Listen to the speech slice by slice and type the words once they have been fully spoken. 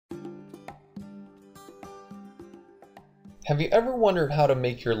Have you ever wondered how to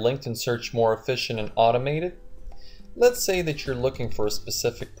make your LinkedIn search more efficient and automated? Let's say that you're looking for a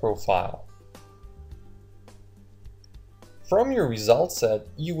specific profile. From your results set,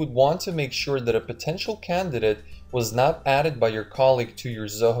 you would want to make sure that a potential candidate was not added by your colleague to your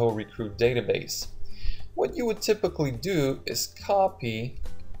Zoho Recruit database. What you would typically do is copy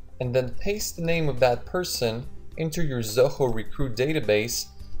and then paste the name of that person into your Zoho Recruit database,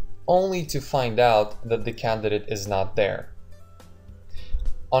 only to find out that the candidate is not there.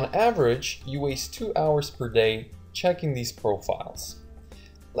 On average, you waste 2 hours per day checking these profiles.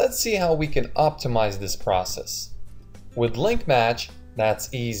 Let's see how we can optimize this process. With LinkMatch,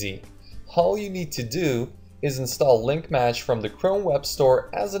 that's easy. All you need to do is install LinkMatch from the Chrome Web Store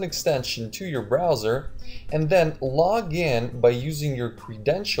as an extension to your browser, and then log in by using your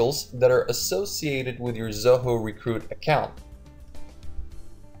credentials that are associated with your Zoho Recruit account.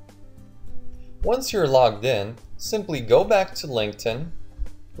 Once you're logged in, simply go back to LinkedIn,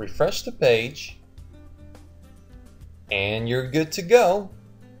 refresh the page, and you're good to go.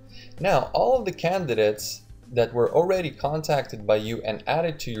 Now, all of the candidates that were already contacted by you and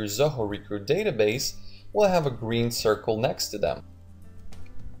added to your Zoho Recruit database will have a green circle next to them.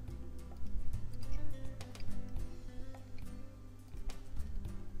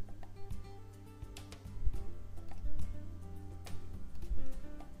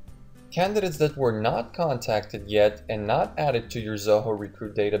 Candidates that were not contacted yet and not added to your Zoho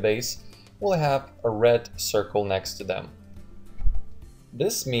Recruit database will have a red circle next to them.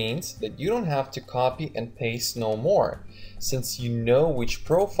 This means that you don't have to copy and paste no more, since you know which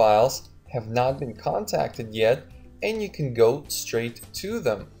profiles have not been contacted yet and you can go straight to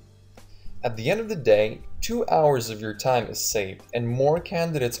them. At the end of the day, 2 hours of your time is saved and more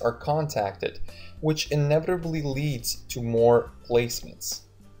candidates are contacted, which inevitably leads to more placements.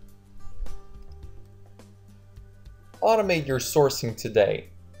 Automate your sourcing today.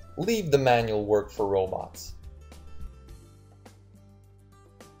 Leave the manual work for robots.